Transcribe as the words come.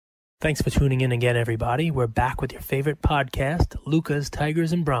Thanks for tuning in again, everybody. We're back with your favorite podcast, Lucas,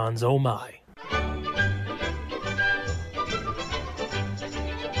 Tigers, and Bronze. Oh, my.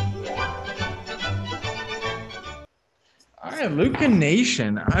 All right, Luca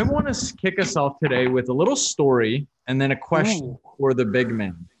Nation, I want to kick us off today with a little story and then a question for the big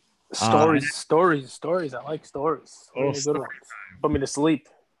man. Stories. I like stories. Good ones. Put me to sleep.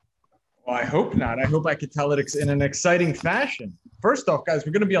 Well, I hope not. I hope I could tell it in an exciting fashion. First off, guys,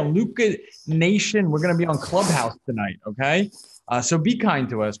 we're going to be on Luca Nation. We're going to be on Clubhouse tonight, okay? So be kind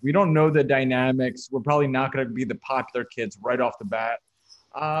to us. We don't know the dynamics. We're probably not going to be the popular kids right off the bat.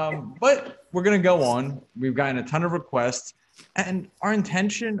 But we're going to go on. We've gotten a ton of requests. And our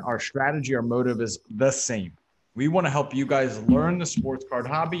intention, our strategy, our motive is the same. We want to help you guys learn the sports card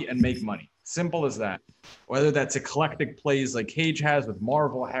hobby and make money. Simple as that. Whether that's eclectic plays like Cage has with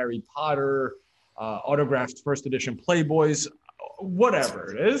Marvel, Harry Potter, autographed first edition Playboys,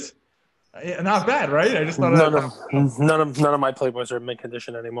 whatever it is. Not bad, right? I just thought none of my Playboys are in mint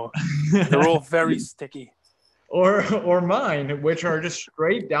condition anymore. They're all very sticky. Or mine, which are just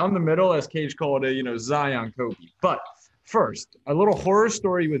straight down the middle, as Cage called it, Zion Kobe. But first, a little horror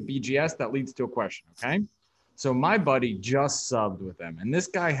story with BGS that leads to a question, okay? So my buddy just subbed with them, and this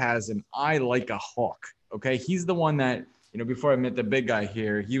guy has an eye like a hawk, okay? He's the one that, before I met the big guy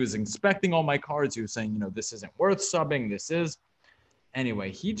here, he was inspecting all my cards. He was saying, this isn't worth subbing, this is.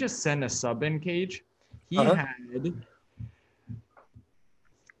 Anyway, he just sent a sub in, Cage. He had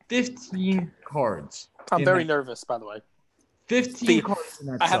 15 cards. I'm very nervous, by the way. 15 cards in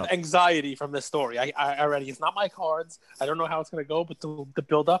that I have anxiety from this story. I already, it's not my cards. I don't know how it's going to go, but the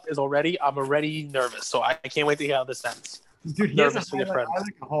build-up is I'm already nervous. So I can't wait to hear how this ends. Dude, he nervous for your friend. I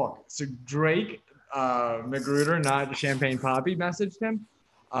like a hawk. So Drake Magruder, not Champagne Poppy, messaged him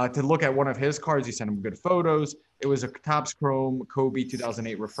to look at one of his cards. He sent him good photos. It was a Topps Chrome Kobe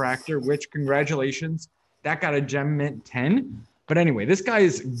 2008 refractor, which, congratulations, that got a Gem Mint 10. But anyway, this guy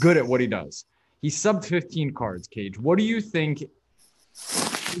is good at what he does. He subbed 15 cards, Cage. What do you think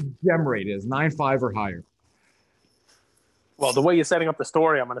his gem rate is, 9.5 or higher? Well, the way you're setting up the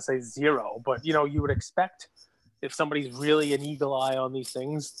story, I'm going to say 0. But, you would expect if somebody's really an eagle eye on these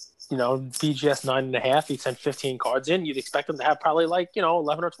things, BGS 9.5, he sent 15 cards in. You'd expect him to have probably 11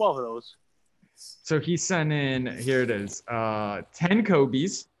 or 12 of those. So he sent in, here it is, 10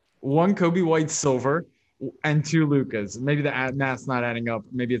 Kobe's, 1 Kobe White Silver, and 2 Lucas. Maybe the math's not adding up.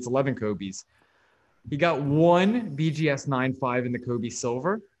 Maybe it's 11 Kobe's. He got 1 BGS 9.5 in the Kobe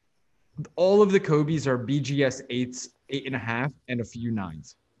Silver. All of the Kobe's are BGS 8s, 8.5, and a few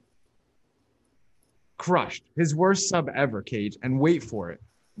 9s. Crushed. His worst sub ever, Cage. And wait for it.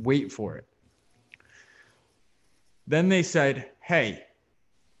 Then they said, hey,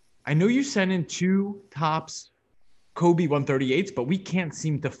 I know you sent in 2 Topps Kobe 138s, but we can't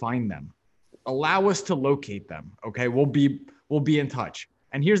seem to find them. Allow us to locate them, okay? We'll be in touch.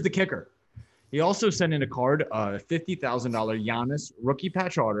 And here's the kicker. He also sent in a card, a $50,000 Giannis rookie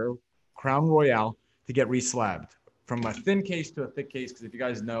patch order, Crown Royale, to get reslabbed from a thin case to a thick case. Because if you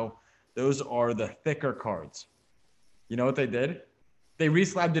guys know, those are the thicker cards. You know what they did? They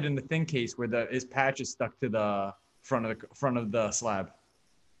reslabbed it in the thin case where his patch is stuck to the front of the slab.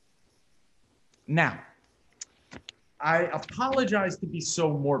 Now, I apologize to be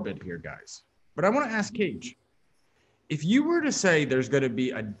so morbid here, guys, but I want to ask Cage. If you were to say there's going to be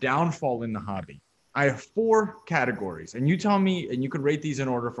a downfall in the hobby, I have 4 categories, and you tell me, and you could rate these in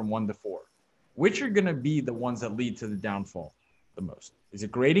order from 1 to 4. Which are going to be the ones that lead to the downfall the most? Is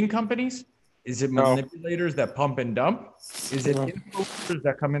it grading companies? Is it manipulators that pump and dump? Is it influencers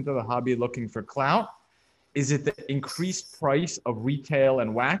that come into the hobby looking for clout? Is it the increased price of retail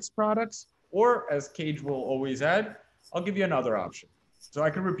and wax products? Or, as Cage will always add, I'll give you another option. So I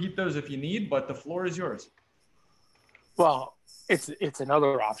can repeat those if you need, but the floor is yours. Well, it's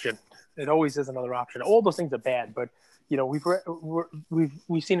another option. It always is another option. All those things are bad, but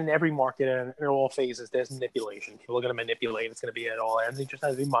we've seen in every market and in all phases there's manipulation. People are going to manipulate. It's going to be at all ends. You just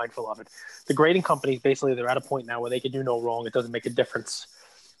have to be mindful of it. The grading companies basically they're at a point now where they can do no wrong. It doesn't make a difference.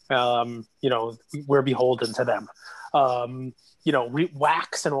 We're beholden to them.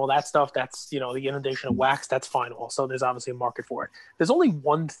 Wax and all that stuff. That's the inundation of wax. That's fine. Also, there's obviously a market for it. There's only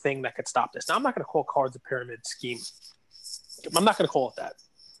one thing that could stop this. Now, I'm not going to call cards a pyramid scheme. I'm not going to call it that.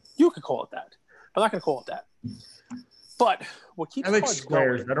 You could call it that. I'm not going to call it that. But what keeps I like cards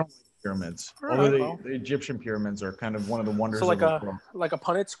squares. going, I don't like pyramids. Although the Egyptian pyramids are kind of one of the wonders. So of the world. Like a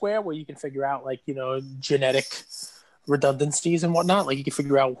Punnett square where you can figure out genetic redundancies and whatnot. Like you can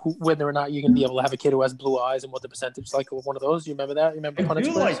figure out whether or not you're going to be able to have a kid who has blue eyes and what the percentage is like of one of those. You remember that? You remember Punnett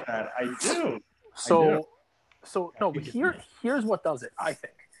squares? Like that. I do. But here's what does it, I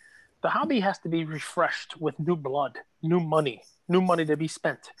think. The hobby has to be refreshed with new blood, new money to be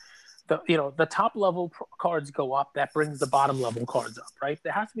spent. The top level cards go up. That brings the bottom level cards up, right?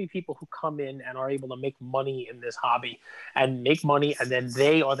 There has to be people who come in and are able to make money in this hobby and make money, and then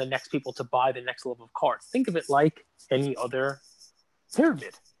they are the next people to buy the next level of cards. Think of it like any other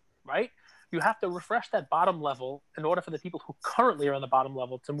pyramid, right? You have to refresh that bottom level in order for the people who currently are on the bottom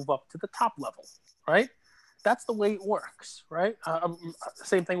level to move up to the top level, right? That's the way it works, right?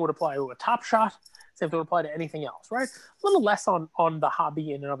 Same thing would apply to a Top Shot. Same thing would apply to anything else, right? A little less on the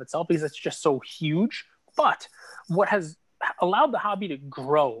hobby in and of itself because it's just so huge. But what has allowed the hobby to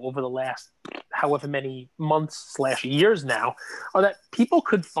grow over the last however many months/years now are that people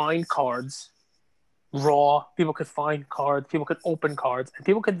could find cards raw, people could find cards, people could open cards, and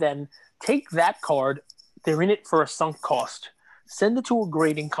people could then take that card, they're in it for a sunk cost, send it to a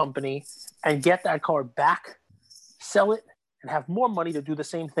grading company, and get that card back, sell it, and have more money to do the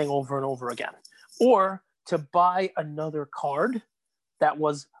same thing over and over again. Or to buy another card that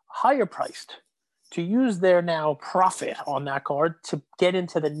was higher priced, to use their now profit on that card to get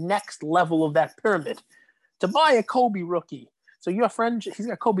into the next level of that pyramid, to buy a Kobe rookie. So your friend, he's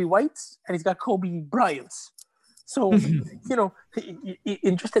got Kobe Whites and he's got Kobe Bryants. So, in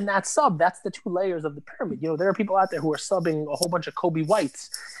that sub, that's the two layers of the pyramid. There are people out there who are subbing a whole bunch of Kobe Whites,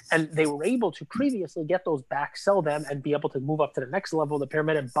 and they were able to previously get those back, sell them, and be able to move up to the next level of the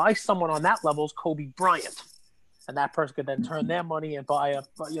pyramid and buy someone on that level's Kobe Bryant. And that person could then turn their money and buy a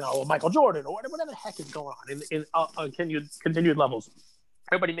Michael Jordan or whatever the heck is going on in continued levels.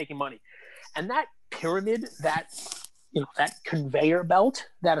 Everybody making money. And that pyramid, that conveyor belt,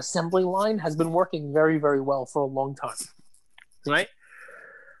 that assembly line has been working very, very well for a long time, right?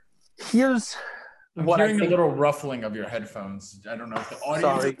 Here's what I think. I'm hearing a little ruffling of your headphones. I don't know if the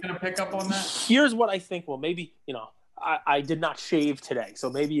audience is going to pick up on that. Here's what I think. Well, maybe, I did not shave today, so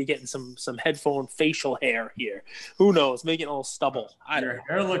maybe you're getting some headphone facial hair here. Who knows? Maybe getting a little stubble. Your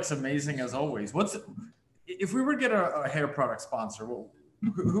hair looks amazing as always. If we were to get a hair product sponsor,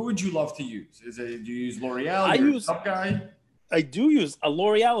 who would you love to use? Do you use L'Oreal? I use Top guy. I do use a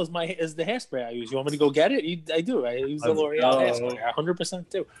L'Oreal is the hairspray I use. You want me to go get it? I do. I use the L'Oreal hairspray. 100%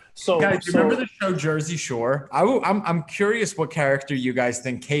 do. So, guys, do you remember the show Jersey Shore? I'm curious what character you guys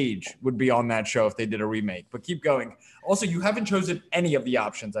think Cage would be on that show if they did a remake. But keep going. Also, you haven't chosen any of the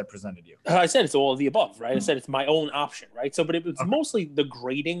options I presented you. I said it's all of the above, right? I said it's my own option, right? So, but it was mostly the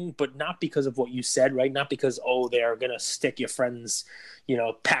grading, but not because of what you said, right? Not because they're gonna stick your friend's,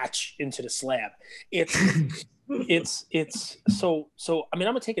 patch into the slab. It's so I mean,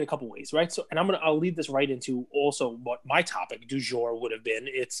 I'm gonna take it a couple ways, right? So, and I'll lead this right into also what my topic du jour would have been.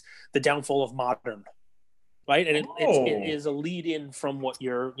 It's the downfall of modern, right? And it is a lead in from what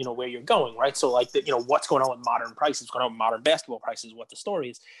you're, where you're going, right? So like what's going on with modern prices, what's going on with modern basketball prices, what the story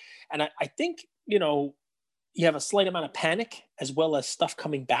is. And I think, you have a slight amount of panic as well as stuff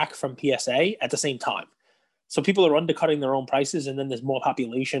coming back from PSA at the same time. So people are undercutting their own prices, and then there's more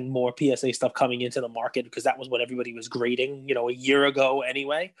population, more PSA stuff coming into the market because that was what everybody was grading, a year ago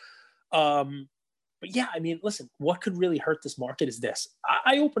anyway. But yeah, I mean, listen, what could really hurt this market is this.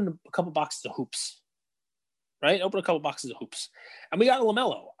 I opened a couple boxes of hoops, right? Opened a couple boxes of hoops, and we got a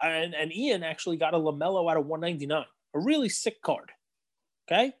LaMelo, and Ian actually got a LaMelo out of 199, a really sick card.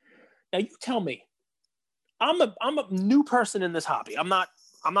 Okay, now you tell me, I'm a new person in this hobby. I'm not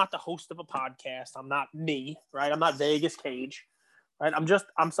the host of a podcast. I'm not me, right? I'm not Vegas Cage, right?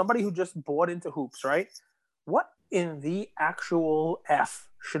 I'm somebody who just bought into hoops, right? What in the actual F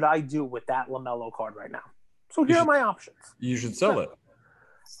should I do with that LaMelo card right now? So here are my options. You should sell it.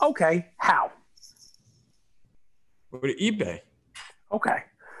 Okay, how? Go to eBay. Okay,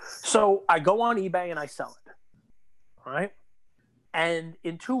 so I go on eBay and I sell it, all right? And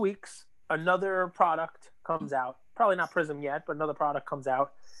in 2 weeks, another product comes out. Probably not Prism yet, but another product comes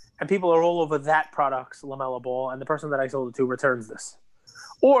out, and people are all over that product's LaMelo Ball, and the person that I sold it to returns this.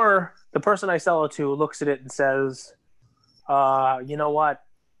 Or the person I sell it to looks at it and says, you know what?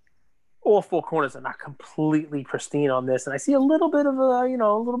 All four corners are not completely pristine on this, and I see a little bit of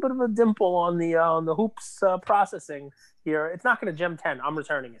a dimple on the hoops processing here. It's not going to gem 10. I'm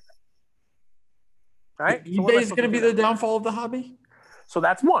returning it. All right? eBay is going to be the downfall of the hobby? So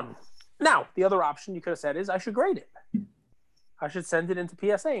that's one. Now, the other option you could have said is I should grade it. I should send it into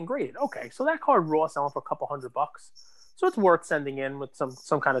PSA and grade it. Okay, so that card raw selling for a couple $100. So it's worth sending in with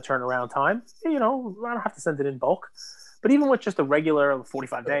some kind of turnaround time. I don't have to send it in bulk. But even with just a regular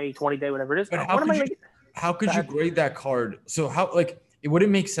 45-day, 20-day, whatever it is. But how could you grade that card? So it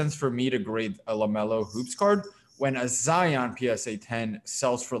wouldn't make sense for me to grade a LaMelo Hoops card when a Zion PSA 10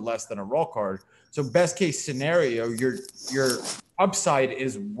 sells for less than a raw card. So best case scenario, your upside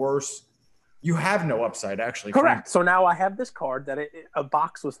is worse. You have no upside, actually. Correct. So now I have this card that a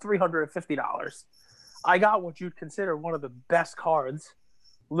box was $350. I got what you'd consider one of the best cards.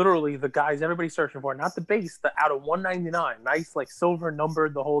 Literally, the guys everybody's searching for, not the base, the out of 199, nice like silver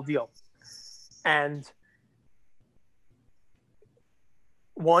numbered, the whole deal. And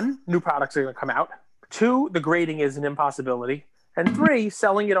one, new products are going to come out. Two, the grading is an impossibility. And three,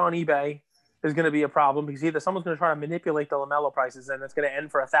 selling it on eBay is going to be a problem because either someone's going to try to manipulate the LaMelo prices and it's going to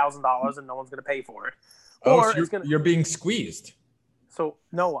end for $1,000 and no one's going to pay for it. Or so you're being squeezed. So,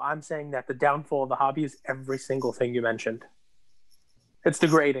 no, I'm saying that the downfall of the hobby is every single thing you mentioned. It's the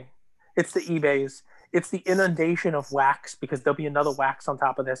grading. It's the eBays. It's the inundation of wax because there'll be another wax on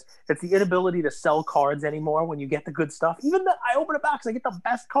top of this. It's the inability to sell cards anymore when you get the good stuff. Even though I open a box, I get the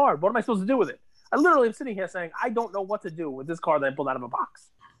best card. What am I supposed to do with it? I literally am sitting here saying, I don't know what to do with this card that I pulled out of a box.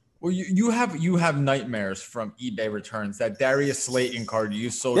 Well, you have nightmares from eBay returns. That Darius Slayton card you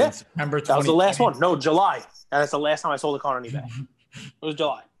sold in September 2020. That was the last one. No, July. That's the last time I sold a card on eBay. It was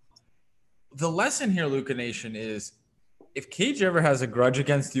July. The lesson here, Luca Nation, is if Cage ever has a grudge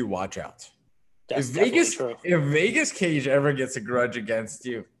against you, watch out. That's If Vegas Cage ever gets a grudge against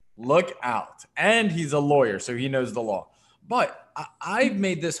you, look out. And he's a lawyer, so he knows the law. But I've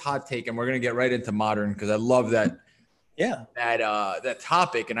made this hot take, and we're going to get right into modern because I love that. Yeah. That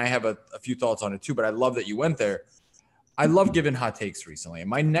topic, and I have a few thoughts on it too, but I love that you went there. I love giving hot takes recently. And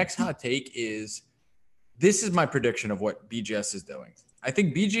my next hot take is this is my prediction of what BGS is doing. I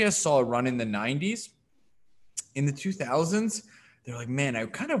think BGS saw a run in the 90s. In the 2000s, they're like, man, I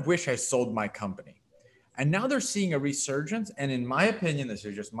kind of wish I sold my company. And now they're seeing a resurgence. And in my opinion, this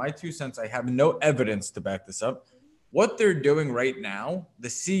is just my 2 cents. I have no evidence to back this up. What they're doing right now, the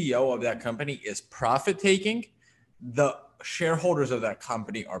CEO of that company is profit taking. The shareholders of that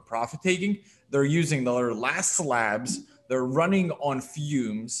company are profit taking. They're using their last slabs. They're running on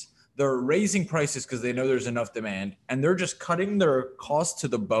fumes. They're raising prices because they know there's enough demand. And they're just cutting their costs to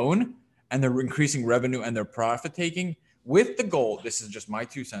the bone. And they're increasing revenue and they're profit taking with the goal. This is just my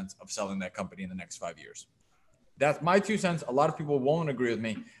 2 cents of selling that company in the next 5 years. That's my 2 cents. A lot of people won't agree with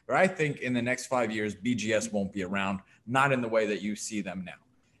me, but I think in the next 5 years, BGS won't be around, not in the way that you see them now.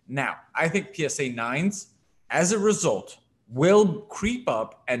 Now, I think PSA 9s, as a result, will creep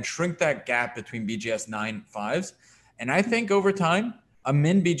up and shrink that gap between BGS 9.5s. And I think over time, a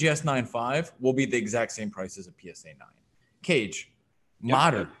min BGS 9.5 will be the exact same price as a PSA 9. Cage,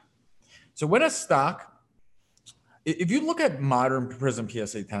 modern. So when a stock, if you look at modern Prism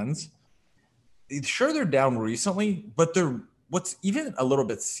PSA 10s, sure, they're down recently, but what's even a little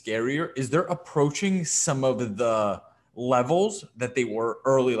bit scarier is they're approaching some of the levels that they were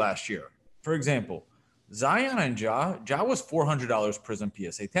early last year. For example, Zion and Ja was $400 Prism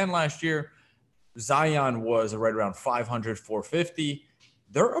PSA 10 last year. Zion was right around $500, $450.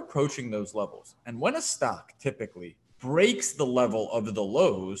 They're approaching those levels. And when a stock typically breaks the level of the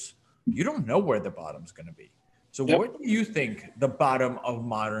lows, you don't know where the bottom's going to be. So what do you think the bottom of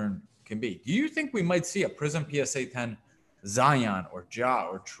modern can be? Do you think we might see a Prism PSA 10 Zion or Ja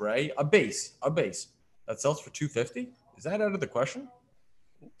or Trey, a base that sells for $250? Is that out of the question?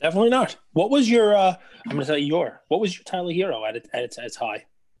 Definitely not. What was your I'm going to tell you what was your Tyler Hero at its high?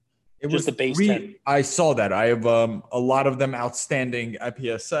 It was the base 10. I saw that. I have a lot of them outstanding at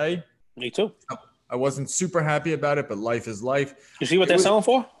PSA. Me too. I wasn't super happy about it, but life is life. You see what they're selling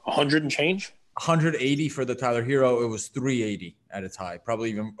for? 100 and change? 180 for the Tyler Hero. It was 380 at its high, probably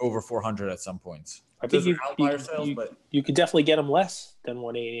even over 400 at some points. I think you could definitely get them less than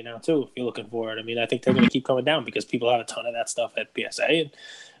 180 now too if you're looking for it. I mean, I think they're going to keep coming down because people have a ton of that stuff at PSA, and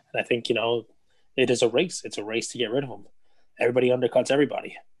I think it is a race. It's a race to get rid of them. Everybody undercuts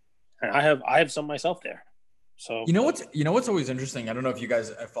everybody, and I have some myself there. So you know what's always interesting. I don't know if you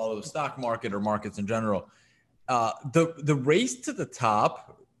guys follow the stock market or markets in general. The race to the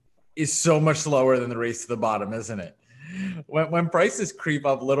top is so much slower than the race to the bottom, isn't it? When prices creep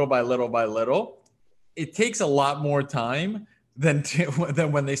up little by little by little, it takes a lot more time than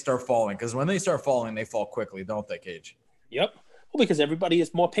when they start falling. Because when they start falling, they fall quickly, don't they, Cage? Yep. Well, because everybody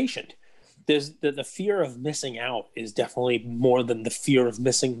is more patient. There's the fear of missing out is definitely more than the fear of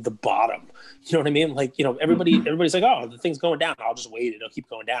missing the bottom. You know what I mean? Like, everybody's like, oh, the thing's going down. I'll just wait. It'll keep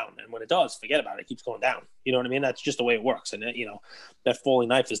going down. And when it does, forget about it. It keeps going down. You know what I mean? That's just the way it works. And, that falling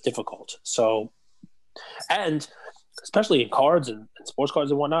knife is difficult. So, and especially in cards and sports cards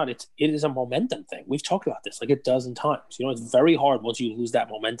and whatnot, it is a momentum thing. We've talked about this like a dozen times. It's very hard once you lose that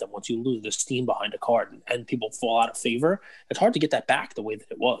momentum, once you lose the steam behind a card and people fall out of favor. It's hard to get that back the way that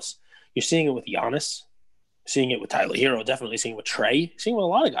it was. You're seeing it with Giannis, seeing it with Tyler Hero, definitely seeing it with Trey, seeing it with a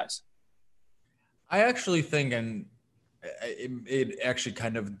lot of guys. I actually think, and it actually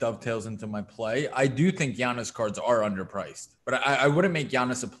kind of dovetails into my play. I do think Giannis cards are underpriced, but I wouldn't make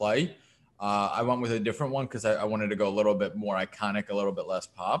Giannis a play. I went with a different one because I wanted to go a little bit more iconic, a little bit less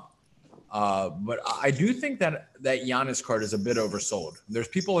pop. But I do think that Giannis card is a bit oversold. There's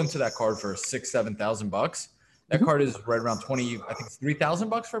people into that card for $6,000-7,000. That card is right around 20. I think it's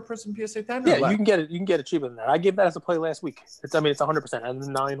 $3,000 for a Prism PSA 10. Yeah, you can get it. You can get it cheaper than that. I gave that as a play last week. It's 100% and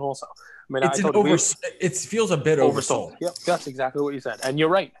 9 also. I mean, it feels a bit oversold. Yep, that's exactly what you said, and you're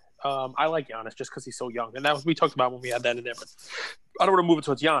right. I like Giannis just because he's so young, and that was we talked about when we had that in there. But I don't want to move it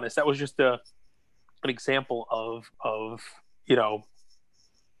towards Giannis. That was just an example of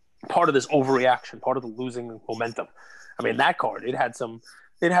part of this overreaction, part of the losing momentum. I mean, that card it had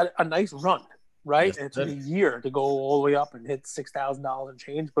a nice run. Right, yes, it took a year to go all the way up and hit $6,000 and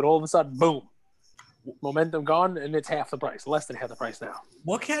change, but all of a sudden, boom, momentum gone, and it's half the price, less than half the price now.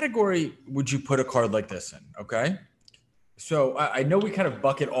 What category would you put a card like this in? Okay, so I know we kind of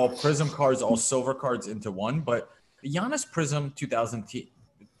bucket all Prism cards, all silver cards into one, but the Giannis Prism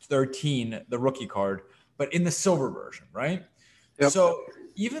 2013, the rookie card, but in the silver version, right? Yep. So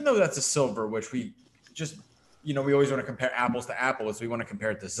even though that's a silver, which we just we always want to compare apples to apples. We want to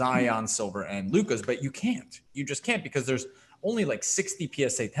compare it to Zion, Silver, and Luka's, but you can't. You just can't because there's only like 60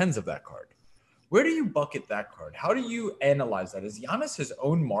 PSA 10s of that card. Where do you bucket that card? How do you analyze that? Is Giannis his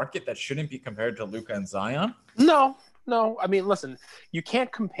own market that shouldn't be compared to Luka and Zion? No. I mean, listen, you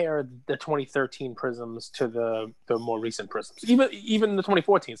can't compare the 2013 Prisms to the more recent Prisms. Even the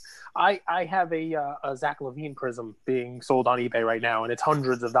 2014s. I have a Zach LaVine Prism being sold on eBay right now, and it's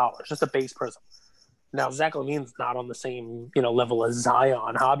hundreds of dollars, just a base Prism. Now, Zach LaVine's not on the same, level as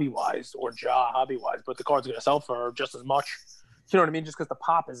Zion hobby-wise or Ja hobby-wise, but the card's going to sell for just as much. You know what I mean? Just because the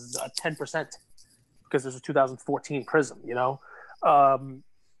pop is 10% because there's a 2014 Prism, The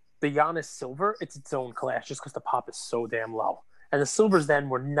Giannis Silver, it's its own class just because the pop is so damn low. And the Silvers then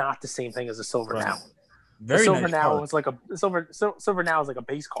were not the same thing as the Silver now. Very the Silver nice now card. is like Silver now is like a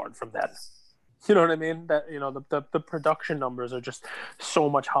base card from then. You know what I mean? That the production numbers are just so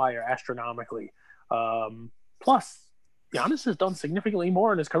much higher astronomically. Plus, Giannis has done significantly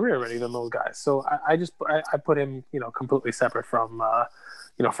more in his career already than those guys. So I put him, completely separate from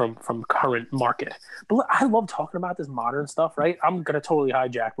current market. But I love talking about this modern stuff, right? I'm gonna totally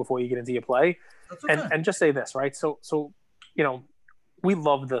hijack before you get into your play, okay. and just say this, right? So we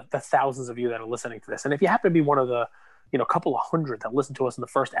love the thousands of you that are listening to this, and if you happen to be one of the couple of hundred that listen to us in the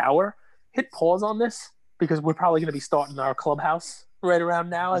first hour, hit pause on this because we're probably gonna be starting our clubhouse right around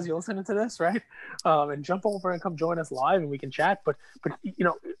now as you're listening to this, right? And jump over and come join us live and we can chat. But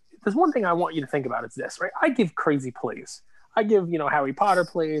there's one thing I want you to think about. It's this, right? I give crazy plays. I give, Harry Potter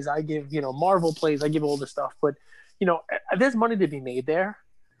plays. I give, Marvel plays. I give all this stuff. But, there's money to be made there.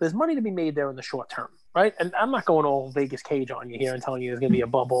 There's money to be made there in the short term, right? And I'm not going all Vegas Cage on you here and telling you there's going to be a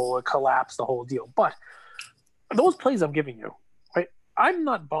bubble, a collapse, the whole deal. But those plays I'm giving you, right? I'm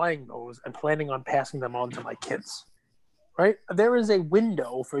not buying those and planning on passing them on to my kids. Right? There is a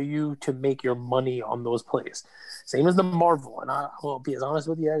window for you to make your money on those plays. Same as the Marvel. And I will be as honest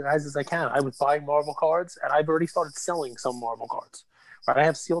with you guys as I can. I was buying Marvel cards, and I've already started selling some Marvel cards. Right? I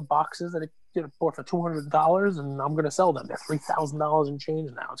have sealed boxes that I bought for $200, and I'm going to sell them. They're $3,000 and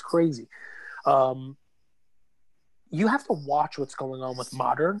change now. It's crazy. You have to watch what's going on with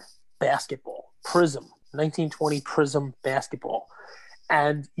modern basketball. Prism, 1920 Prism basketball.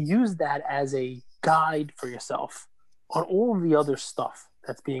 And use that as a guide for yourself on all of the other stuff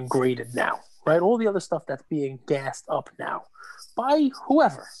that's being graded now, right? All the other stuff that's being gassed up now by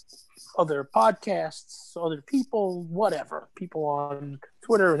whoever, other podcasts, other people, whatever, people on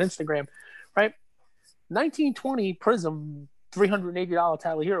Twitter and Instagram, right? 1920 Prism, $380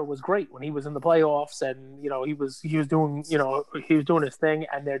 Tyler Hero was great when he was in the playoffs, and he was doing his thing,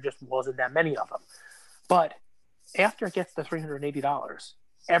 and there just wasn't that many of them. But after it gets to $380.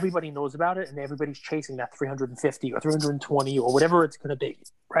 Everybody knows about it, and everybody's chasing that 350 or 320 or whatever it's going to be,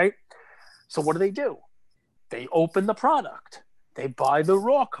 right? So what do? They open the product. They buy the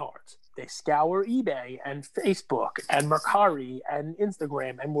raw cards. They scour eBay and Facebook and Mercari and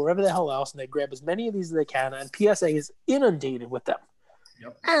Instagram and wherever the hell else, and they grab as many of these as they can, and PSA is inundated with them.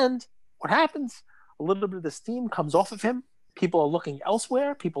 Yep. And what happens? A little bit of the steam comes off of him. People are looking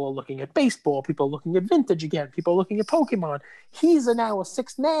elsewhere. People are looking at baseball. People are looking at vintage again. People are looking at Pokemon. He's now a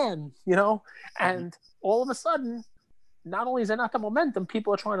sixth man, and all of a sudden, not only is there not the momentum,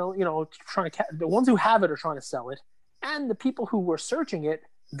 people are trying to, the ones who have it are trying to sell it. And the people who were searching it,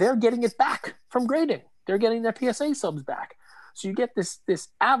 they're getting it back from grading. They're getting their PSA subs back. So you get this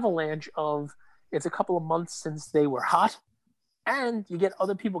avalanche of, it's a couple of months since they were hot, and you get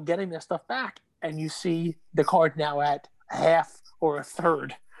other people getting their stuff back. and you see the card now at half or a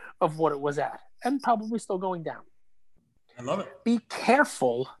third of what it was at, and probably still going down. I love it. Be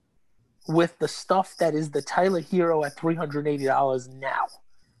careful with the stuff that is the Tyler Hero at $380 now.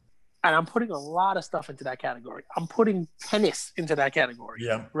 And I'm putting a lot of stuff into that category. I'm putting tennis into that category.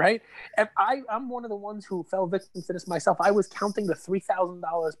 Yeah. Right? And I'm one of the ones who fell victim to this myself. I was counting the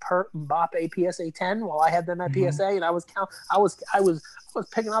 $3,000 per Mbappe PSA 10 while I had them at PSA, and I was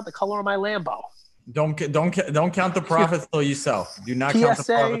picking out the color of my Lambo. Don't count the profits till you sell. Do not count the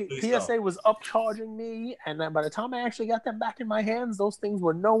profits till you PSA sell. was upcharging me, and then by the time I actually got them back in my hands, those things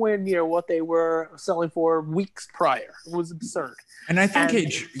were nowhere near what they were selling for weeks prior. It was absurd. And I think,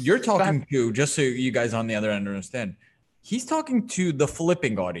 Cage, you're talking to, just so you guys on the other end understand, he's talking to the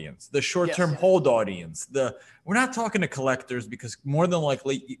flipping audience, the short-term hold audience. We're not talking to collectors, because more than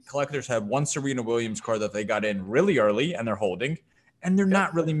likely collectors have one Serena Williams card that they got in really early and they're holding, and they're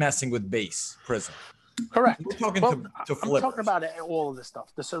not really messing with base Prism. Correct. We're talking to flippers. I'm talking about all of this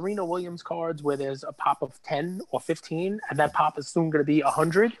stuff. The Serena Williams cards where there's a pop of 10 or 15, and that pop is soon going to be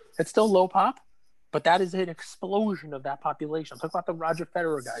 100. It's still low pop, but that is an explosion of that population. I'm talking about the Roger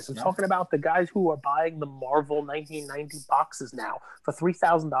Federer guys. I'm talking about the guys who are buying the Marvel 1990 boxes now for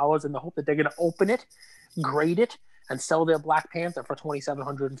 $3,000 in the hope that they're going to open it, grade it, and sell their Black Panther for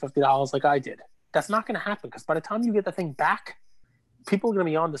 $2,750 like I did. That's not going to happen, because by the time you get the thing back, people are going to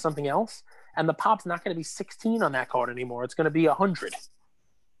be on to something else, and the pop's not going to be 16 on that card anymore. It's going to be 100.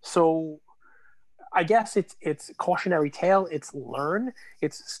 So I guess it's cautionary tale. It's learn.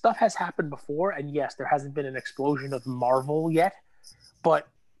 It's stuff has happened before, and yes, there hasn't been an explosion of Marvel yet, but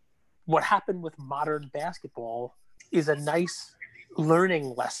what happened with modern basketball is a nice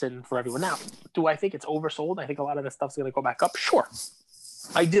learning lesson for everyone. Now, do I think it's oversold? I think a lot of this stuff's going to go back up. Sure,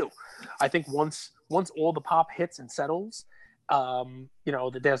 I do. I think once all the pop hits and settles,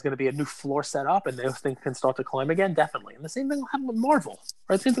 that there's going to be a new floor set up and those things can start to climb again, definitely. And the same thing will happen with Marvel,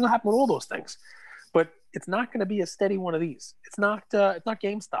 right? The same thing will happen with all those things. But it's not going to be a steady one of these. It's not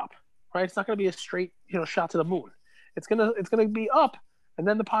GameStop, right? It's not going to be a straight, shot to the moon. It's gonna be up, and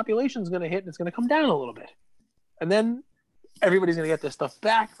then the population's going to hit and it's going to come down a little bit. And then everybody's going to get their stuff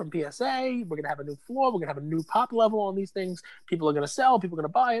back from PSA. We're going to have a new floor. We're going to have a new pop level on these things. People are going to sell. People are going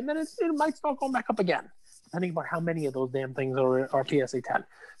to buy. And then it might start going back up again, depending on how many of those damn things are PSA 10.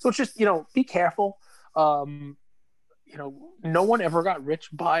 So it's just, be careful. No one ever got rich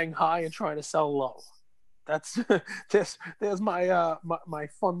buying high and trying to sell low. That's there's my my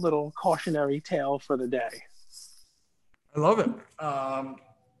fun little cautionary tale for the day. I love it.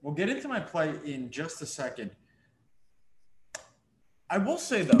 We'll get into my play in just a second. I will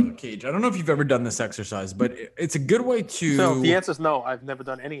say though, Cage, I don't know if you've ever done this exercise, but it's a good way to. No, the answer is no. I've never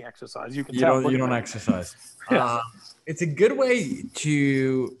done any exercise. You don't exercise. Yeah. It's a good way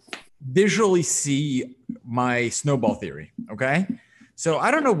to visually see my snowball theory. Okay, so I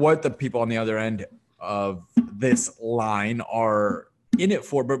don't know what the people on the other end of this line are in it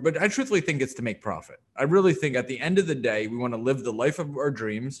for, but I truthfully think it's to make profit. I really think at the end of the day, we want to live the life of our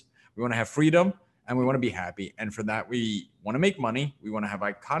dreams. We want to have freedom. And we want to be happy. And for that, we want to make money. We want to have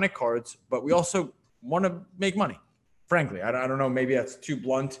iconic cards, but we also want to make money. Frankly, I don't know. Maybe that's too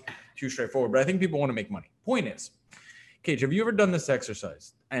blunt, too straightforward, but I think people want to make money. Point is, Cage, have you ever done this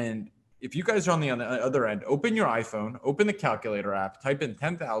exercise? And if you guys are on the other end, open your iPhone, open the calculator app, type in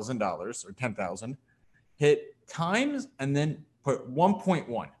 $10,000 or 10,000, hit times, and then put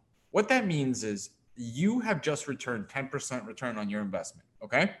 1.1. What that means is you have just returned 10% return on your investment.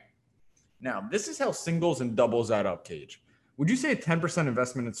 Okay. Now, this is how singles and doubles add up, Cage. Would you say a 10%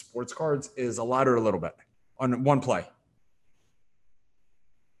 investment in sports cards is a lot or a little bit on one play?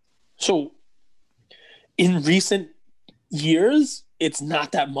 So, in recent years, it's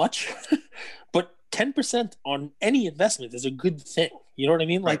not that much, but 10% on any investment is a good thing. You know what I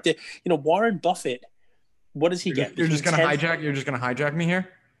mean? Right. Like Warren Buffett, what does he get? You're just going to hijack me here?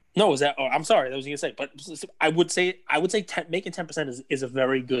 No, I'm sorry, that was going to say, but I would say making 10% is a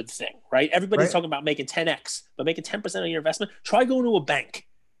very good thing, right? Everybody's talking about making 10x, but making 10% on your investment. Try going to a bank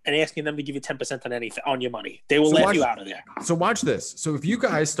and asking them to give you 10% on anything on your money. They will let you out of there. So watch this. So if you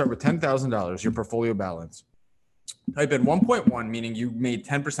guys start with $10,000, your portfolio balance, type in 1.1, meaning you made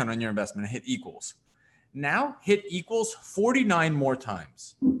 10% on your investment, and hit equals. Now hit equals 49 more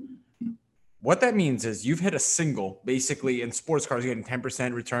times. What that means is you've hit a single. Basically, in sports cards, getting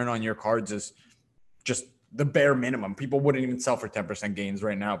 10% return on your cards is just the bare minimum. People wouldn't even sell for 10% gains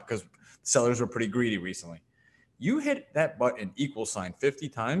right now because sellers were pretty greedy recently. You hit that button =, 50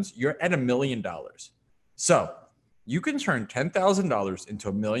 times, you're at $1 million. So you can turn $10,000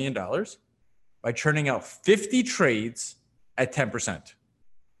 into $1 million by churning out 50 trades at 10%.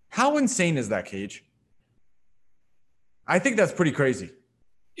 How insane is that, Cage? I think that's pretty crazy.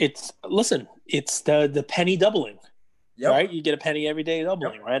 It's the penny doubling. Yep. Right? You get a penny every day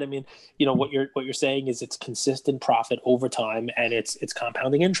doubling, right? I mean, you know, what you're saying is it's consistent profit over time and it's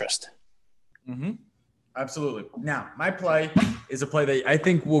compounding interest. Mm-hmm. Absolutely. Now, my play is a play that I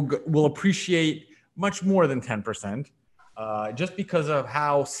think will appreciate much more than 10%, just because of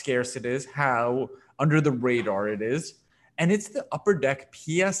how scarce it is, how under the radar it is. And it's the Upper Deck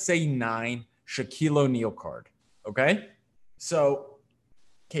PSA 9 Shaquille O'Neal card. Okay? So,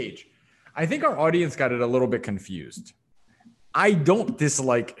 Cage, I think our audience got it a little bit confused. I don't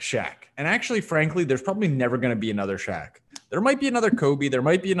dislike Shaq. And actually, frankly, there's probably never going to be another Shaq. There might be another Kobe. There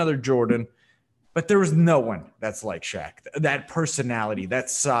might be another Jordan. But there was no one that's like Shaq. That personality, that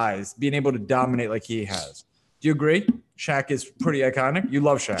size, being able to dominate like he has. Do you agree? Shaq is pretty iconic. You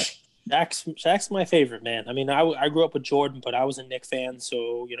love Shaq. Shaq's my favorite, man. I mean, I grew up with Jordan, but I was a Knicks fan,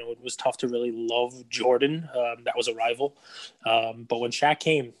 so you know it was tough to really love Jordan. That was a rival. But when Shaq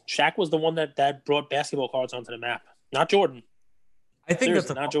came, Shaq was the one that brought basketball cards onto the map, not Jordan. I think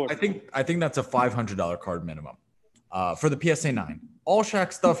Seriously, not Jordan. I think that's a $500 card minimum for the PSA 9. All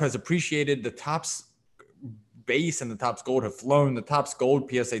Shaq stuff has appreciated. The Topps base and the Topps gold have flown. The Topps gold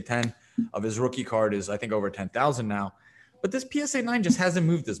PSA 10 of his rookie card is, I think, over 10,000 now. But this PSA 9 just hasn't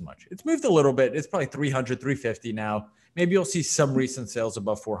moved as much. It's moved a little bit. It's probably 300, 350 now. Maybe you'll see some recent sales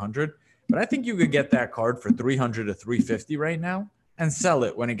above 400. But I think you could get that card for 300 to 350 right now and sell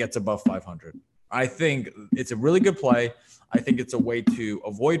it when it gets above 500. I think it's a really good play. I think it's a way to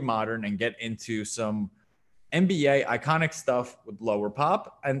avoid modern and get into some NBA iconic stuff with lower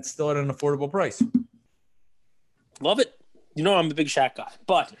pop and still at an affordable price. Love it. You know I'm a big Shaq guy,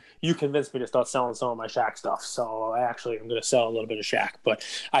 but you convinced me to start selling some of my Shaq stuff. So I actually am going to sell a little bit of Shaq. But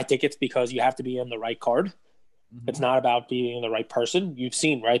I think it's because you have to be in the right card. Mm-hmm. It's not about being the right person. You've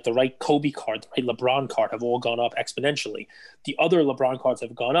seen, right? The right Kobe card, the right LeBron card have all gone up exponentially. The other LeBron cards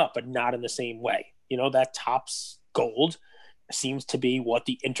have gone up, but not in the same way. You know, that Topps gold seems to be what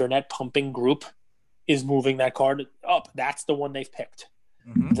the internet pumping group is moving that card up. That's the one they've picked.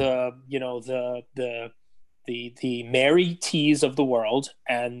 Mm-hmm. The Mary T's of the world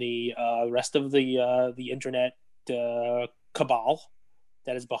and the rest of the internet cabal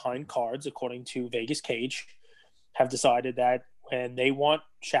that is behind cards, according to Vegas Cage, have decided that when they want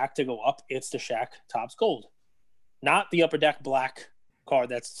Shaq to go up, it's the Shaq Topps Gold, not the Upper Deck Black card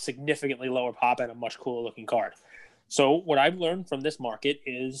that's significantly lower pop and a much cooler looking card. So what I've learned from this market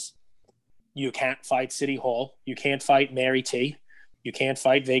is you can't fight City Hall. You can't fight Mary T. You can't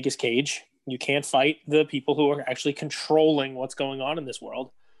fight Vegas Cage. You can't fight the people who are actually controlling what's going on in this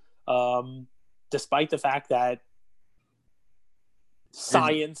world. Despite the fact that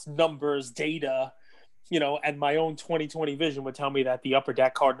science, numbers, data, you know, and my own 2020 vision would tell me that the Upper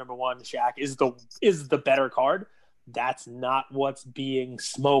Deck card number 1, Shaq, is the better card. That's not what's being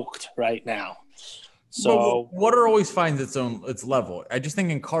smoked right now. So water always finds its level. I just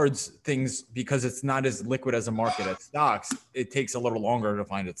think in cards, things, because it's not as liquid as a market at stocks, it takes a little longer to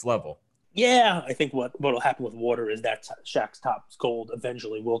find its level. Yeah, I think what will happen with water is that Shaq's Topps Gold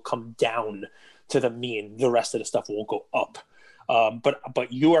eventually will come down to the mean. The rest of the stuff will go up.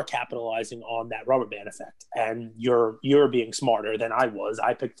 But you are capitalizing on that rubber band effect, and you're being smarter than I was.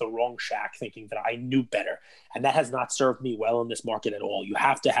 I picked the wrong Shaq thinking that I knew better, and that has not served me well in this market at all. You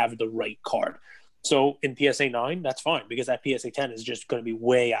have to have the right card. So in PSA 9, that's fine, because that PSA 10 is just going to be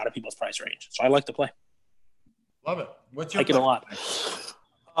way out of people's price range. So I like to play. Love it. What's your like it a lot.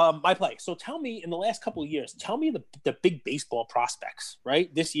 My play. So tell me, in the last couple of years, tell me the big baseball prospects,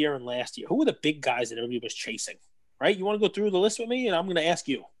 right? This year and last year. Who were the big guys that everybody was chasing, right? You want to go through the list with me, and I'm going to ask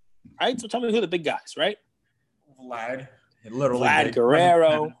you, right? So tell me who are the big guys, right? Vlad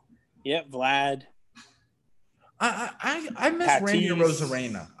Guerrero. Yeah, Vlad. I miss Randy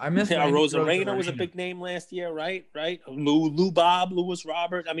Arozarena. Arozarena was a big name last year, right? Lou Bob, Lewis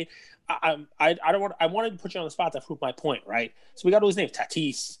Robert. I mean, I wanted to put you on the spot to prove my point, right? So we got all these names.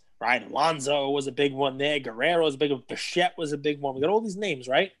 Tatis, right? Alonso was a big one there. Guerrero was a big one. Bichette was a big one. We got all these names,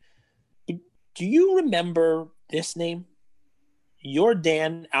 right? Do you remember this name?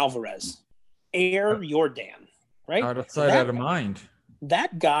 Yordan Alvarez. Yordan, right? Out of sight, out of mind.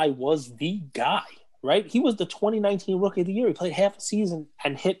 That guy was the guy. Right? He was the 2019 Rookie of the Year. He played half a season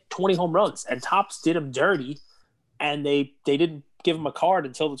and hit 20 home runs. And Topps did him dirty, and they didn't give him a card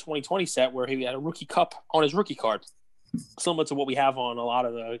until the 2020 set where he had a rookie cup on his rookie card, similar to what we have on a lot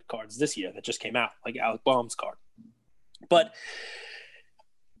of the cards this year that just came out, like Alec Baum's card. But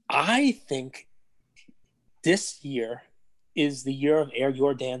I think this year is the year of Air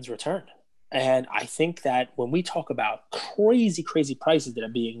Jordan's return. And I think that when we talk about crazy, crazy prices that are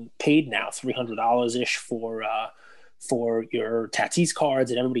being paid now, $300 ish for your Tatis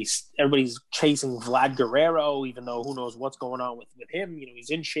cards, and everybody's chasing Vlad Guerrero, even though who knows what's going on with him. You know, he's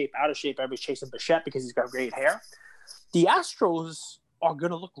in shape, out of shape. Everybody's chasing Bichette because he's got great hair. The Astros are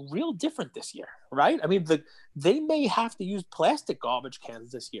going to look real different this year, right? I mean, they may have to use plastic garbage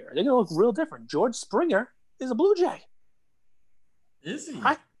cans this year. They're going to look real different. George Springer is a Blue Jay. Is he?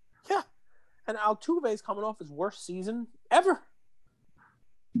 Yeah. And Altuve is coming off his worst season ever.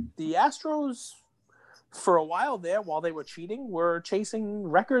 The Astros, for a while there, while they were cheating, were chasing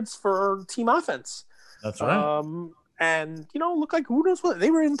records for team offense. That's right. And, you know, look like who knows what. They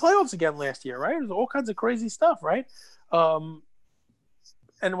were in playoffs again last year, right? There's all kinds of crazy stuff, right?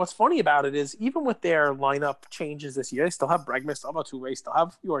 And what's funny about it is even with their lineup changes this year, they still have Bregman, still have Altuve, still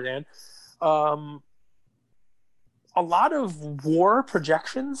have Jordan. A lot of WAR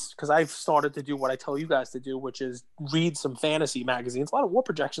projections, because I've started to do what I tell you guys to do, which is read some fantasy magazines. A lot of WAR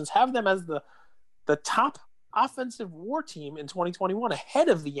projections have them as the top offensive WAR team in 2021, ahead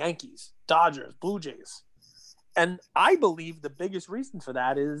of the Yankees, Dodgers, Blue Jays. And I believe the biggest reason for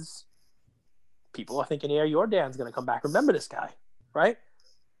that is people are thinking Air Jordan's going to come back. Remember this guy, right?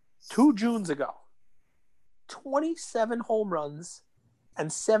 2 Junes ago, 27 home runs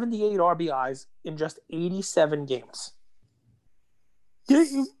and 78 RBIs in just 87 games.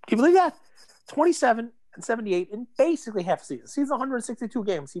 You believe that? 27 and 78 in basically half a season. Season 162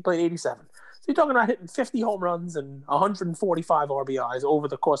 games. He played 87. So you're talking about hitting 50 home runs and 145 RBIs over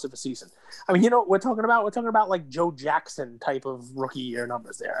the course of a season. I mean, you know what we're talking about? We're talking about like Joe Jackson type of rookie year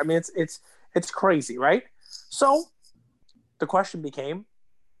numbers there. I mean, it's crazy, right? So the question became,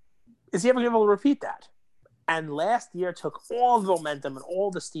 is he ever able to repeat that? And last year took all the momentum and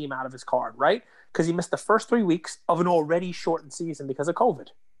all the steam out of his card, right? Because he missed the first 3 weeks of an already shortened season because of COVID.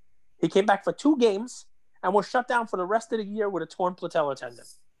 He came back for 2 games and was shut down for the rest of the year with a torn patellar tendon,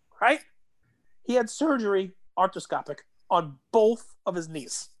 right? He had surgery, arthroscopic, on both of his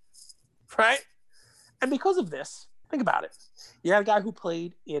knees, right? And because of this, think about it. You had a guy who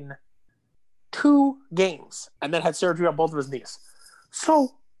played in 2 games and then had surgery on both of his knees.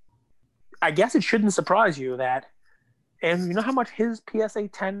 So I guess it shouldn't surprise you that, and you know how much his PSA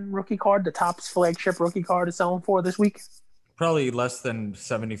 10 rookie card, the Topps flagship rookie card, is selling for this week? Probably less than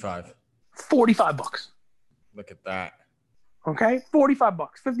 75. $45. Look at that. Okay? $45.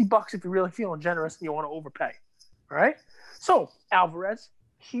 $50 if you're really feeling generous and you want to overpay. All right? So, Alvarez,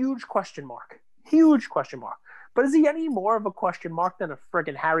 huge question mark. Huge question mark. But is he any more of a question mark than a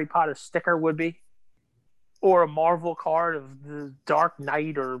friggin' Harry Potter sticker would be? Or a Marvel card of the Dark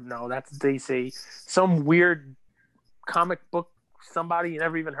Knight, or no, that's DC. Some weird comic book somebody you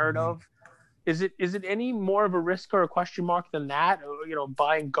never even heard of. Is it any more of a risk or a question mark than that? Or, you know,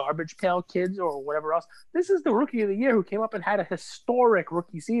 buying Garbage Pail Kids or whatever else. This is the rookie of the year who came up and had a historic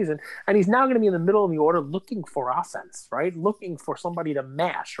rookie season, and he's now going to be in the middle of the order looking for offense, right? Looking for somebody to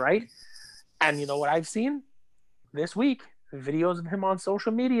mash, right? And you know what I've seen this week? Videos of him on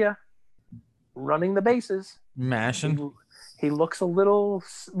social media running the bases. Mashing. He looks a little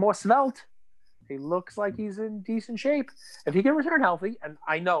more svelte. He looks like he's in decent shape. If he can return healthy, and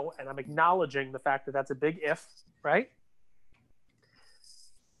I know, and I'm acknowledging the fact that that's a big if, right?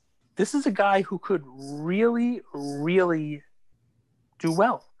 This is a guy who could really, really do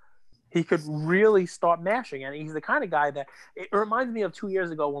well. He could really start mashing, and he's the kind of guy that it reminds me of 2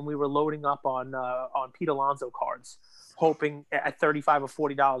 years ago when we were loading up on Pete Alonso cards, hoping at $35 or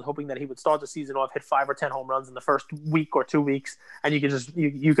 $40, hoping that he would start the season off, hit 5 or 10 home runs in the first week or 2 weeks, and you could just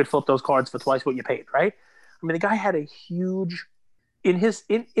you could flip those cards for twice what you paid, right? I mean, the guy had a huge in his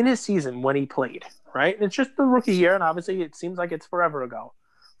season when he played, right? And it's just the rookie year, and obviously it seems like it's forever ago.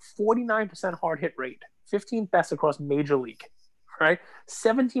 49% hard hit rate, 15th best across Major League, right?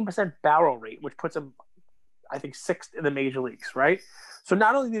 17% barrel rate, which puts him, I think, 6th in the Major Leagues, right? So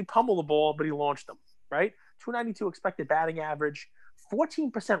not only did he pummel the ball, but he launched them, right? 292 expected batting average,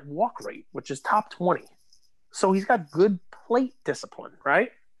 14% walk rate, which is top 20. So he's got good plate discipline, right?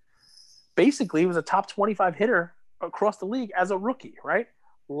 Basically, he was a top 25 hitter across the league as a rookie, right?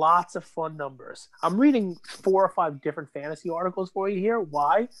 Lots of fun numbers. I'm reading 4 or 5 different fantasy articles for you here.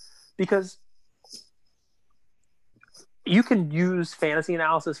 Why? Because you can use fantasy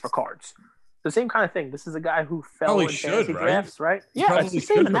analysis for cards. The same kind of thing. This is a guy who fell in fantasy drafts, right? Yeah, it's the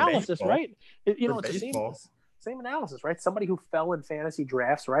same analysis, right? It's the same analysis, right? Somebody who fell in fantasy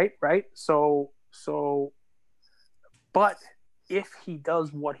drafts, right? So, but if he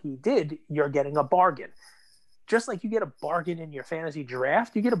does what he did, you're getting a bargain. Just like you get a bargain in your fantasy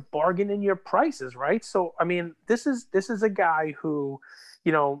draft, you get a bargain in your prices, right? So, I mean, this is a guy who,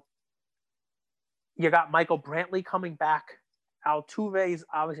 you know, You got Michael Brantley coming back. Altuve's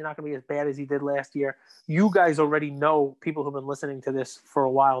obviously not going to be as bad as he did last year. You guys already know, people who've been listening to this for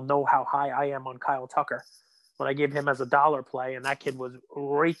a while know how high I am on Kyle Tucker when I gave him as a dollar play, and that kid was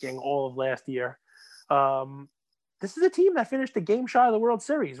raking all of last year. This is a team that finished a game shy of the World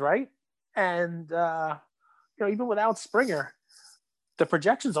Series, right? And, even without Springer, the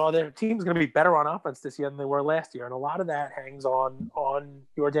projections are their team's going to be better on offense this year than they were last year. And a lot of that hangs on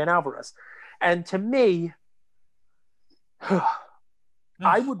Yordan Alvarez. And to me,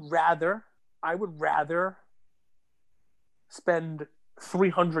 I would rather spend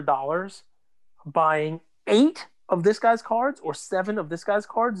 $300 buying 8 of this guy's cards or 7 of this guy's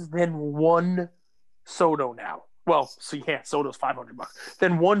cards than one Soto now. Well, so yeah, Soto's $500.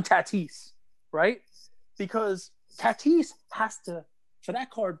 Then one Tatis, right? Because Tatis has to, for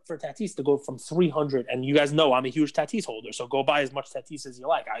that card for Tatis to go from 300, and you guys know I'm a huge Tatis holder, so go buy as much Tatis as you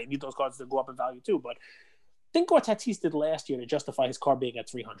like. I need those cards to go up in value too, but think what Tatis did last year to justify his card being at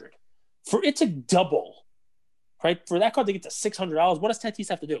 300. For it to double, right? For that card to get to $600, what does Tatis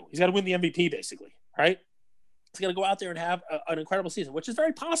have to do? He's got to win the MVP, basically, right? He's got to go out there and have an incredible season, which is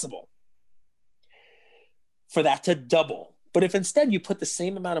very possible for that to double. But if instead you put the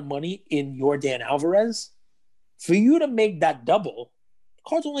same amount of money in Yordan Alvarez, for you to make that double, the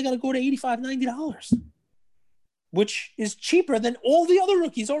card's only got to go to $85, $90, which is cheaper than all the other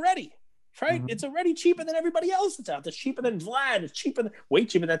rookies already. Right? Mm-hmm. It's already cheaper than everybody else that's out there. It's cheaper than Vlad. It's way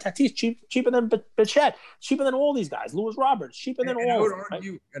cheaper than Tatis. Cheaper than Bichette. Cheaper than all these guys. Lewis Roberts. Cheaper than all.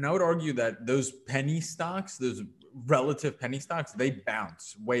 I would argue that those penny stocks, those relative penny stocks, they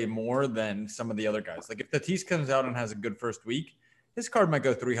bounce way more than some of the other guys. Like if Tatis comes out and has a good first week, his card might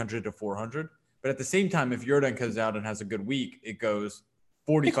go 300 to 400. But at the same time, if Yordan comes out and has a good week, it goes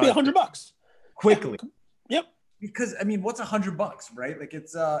 45. It could be $100 quickly. Yeah. Yep. Because what's $100, right? Like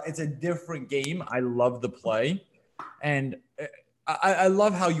it's a different game. I love the play, and I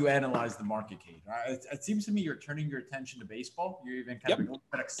love how you analyze the market, Kate. It seems to me you're turning your attention to baseball. You're even kind of a little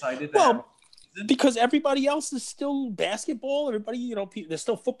bit excited. Well, because everybody else is still basketball. Everybody, there's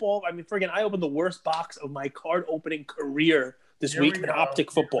still football. I mean, friggin', I opened the worst box of my card opening career this week in Optic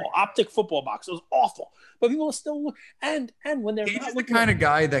football box. It was awful, but people are still and when they're He's the kind of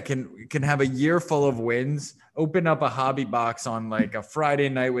guy that can have a year full of wins, open up a hobby box on like a Friday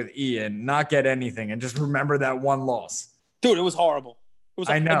night with Ian, not get anything, and just remember that one loss. Dude, it was horrible. It was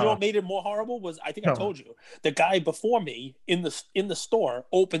I know. And you know what made it more horrible was I told you the guy before me in the store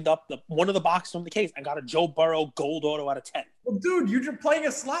opened up one of the boxes from the case and got a Joe Burrow gold auto out of 10. Well, dude, you're playing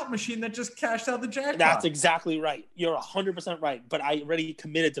a slot machine that just cashed out the jackpot. That's exactly right. You're 100% right. But I already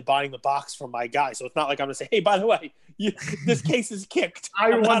committed to buying the box from my guy, so it's not like I'm gonna say, "Hey, by the way, this case is kicked."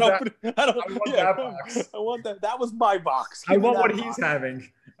 I want that box. I want that. That was my box. I want what he's having.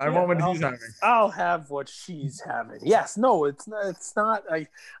 I want what he's having. I'll have what she's having. Yes, no, it's not. I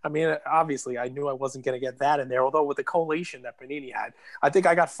mean, obviously, I knew I wasn't going to get that in there. Although with the collation that Panini had, I think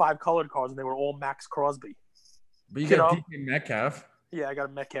I got 5 colored cards, and they were all Max Crosby. But you got DK Metcalf. Yeah, I got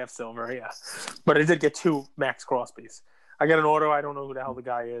a Metcalf silver. Yeah, but I did get 2 Max Crosbys. I got an auto. I don't know who the hell the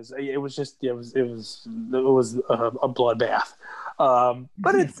guy is. It was a bloodbath.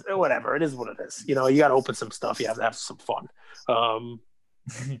 But it's whatever. It is what it is. You got to open some stuff. You have to have some fun. I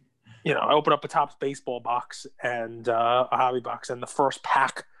opened up a Topps baseball box and a hobby box, and the first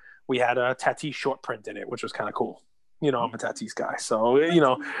pack we had a Tatis short print in it, which was kind of cool. I'm a Tatis guy, so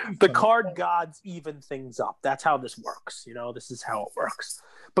the card gods even things up. That's how this works. This is how it works.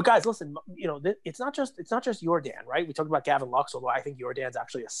 But guys, listen, it's not just Yordan, right? We talked about Gavin Lux, although I think Yordan's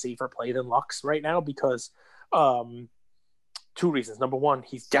actually a safer play than Lux right now because 2 reasons. Number one,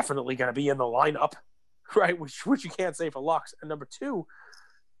 he's definitely going to be in the lineup, right? Which you can't say for Lux. And number 2,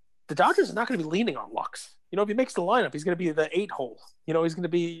 the Dodgers are not going to be leaning on Lux. If he makes the lineup, he's going to be the 8 hole. He's going to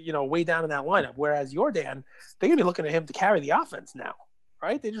be, way down in that lineup. Whereas Yordan, they're going to be looking at him to carry the offense now,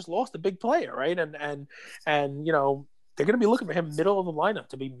 right? They just lost a big player, right? And they're going to be looking for him middle of the lineup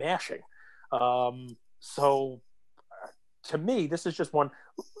to be mashing. So to me, this is just one.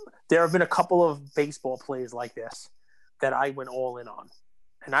 There have been a couple of baseball plays like this that I went all in on.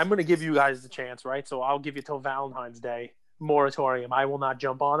 And I'm going to give you guys the chance, right? So I'll give you till Valentine's Day moratorium. I will not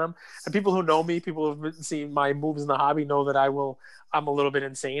jump on them. And people who know me, people who have seen my moves in the hobby know that I'm a little bit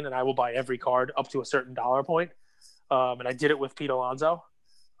insane and I will buy every card up to a certain dollar point. And I did it with Pete Alonso.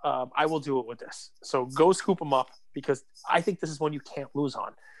 I will do it with this. So go scoop them up because I think this is one you can't lose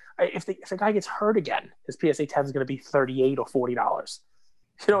on. If the guy gets hurt again, his PSA 10 is going to be $38 or $40.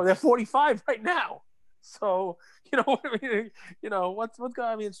 They're $45 right now. So, what's going.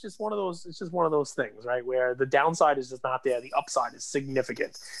 I mean, it's just one of those things, right? Where the downside is just not there, the upside is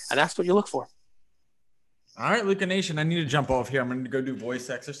significant, and that's what you look for. All right, Luca Nation, I need to jump off here. I'm going to go do voice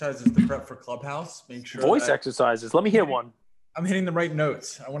exercises to prep for Clubhouse. Make sure Voice exercises. Let me hear one. I'm hitting the right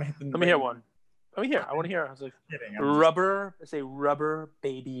notes. I want to hit the. Let me hear one. Let me hear. I want to hear. I was like, Kidding. rubber. Say rubber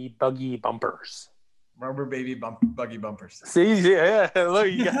baby buggy bumpers. Rubber baby buggy bumpers. See, yeah. Look,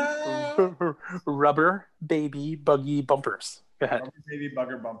 you got rubber baby buggy bumpers. Go ahead. Rubber baby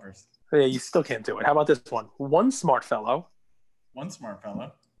bugger bumpers. Yeah, you still can't do it. How about this one? One smart fellow. One smart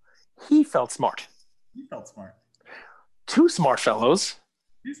fellow. He felt smart. He felt smart. Two smart fellows.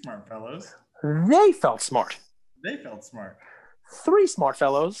 Two smart fellows. They felt smart. They felt smart. Three smart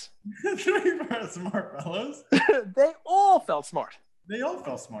fellows. Three smart fellows. They all felt smart. They all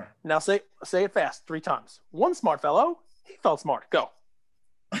felt smart. Now say it fast 3 times. One smart fellow. He felt smart. Go.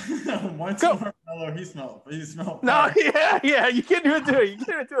 One Go. smart fellow. He smelled. No, yeah. You can't even do it. You can't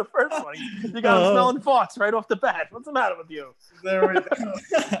even do the first one. You got him smelling farts right off the bat. What's the matter with you? There we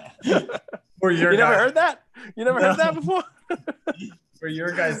go. You never heard that? You never heard that before? For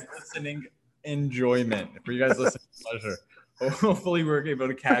your guys' listening enjoyment, for you guys' listening pleasure. Hopefully we're able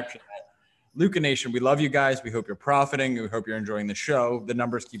to capture that. Luca Nation, we love you guys. We hope you're profiting. We hope you're enjoying the show. The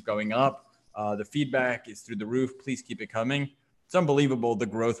numbers keep going up. The feedback is through the roof. Please keep it coming. It's unbelievable the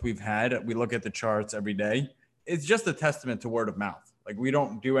growth we've had. We look at the charts every day. It's just a testament to word of mouth. Like, we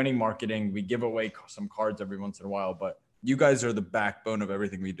don't do any marketing. We give away some cards every once in a while, but you guys are the backbone of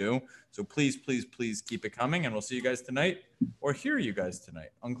everything we do. So please, please, please keep it coming. And we'll see you guys tonight, or hear you guys tonight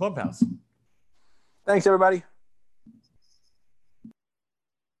on Clubhouse. Thanks, everybody.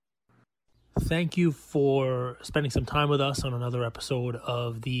 Thank you for spending some time with us on another episode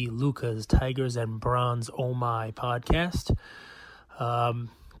of the Lucas, Tigers, and Bronze Oh My podcast.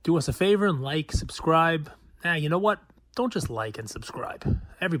 Do us a favor and like, subscribe. You know what? Don't just like and subscribe.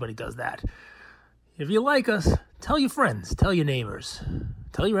 Everybody does that. If you like us, tell your friends, tell your neighbors,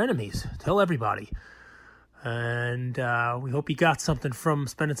 tell your enemies, tell everybody. And we hope you got something from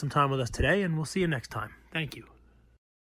spending some time with us today, and we'll see you next time. Thank you.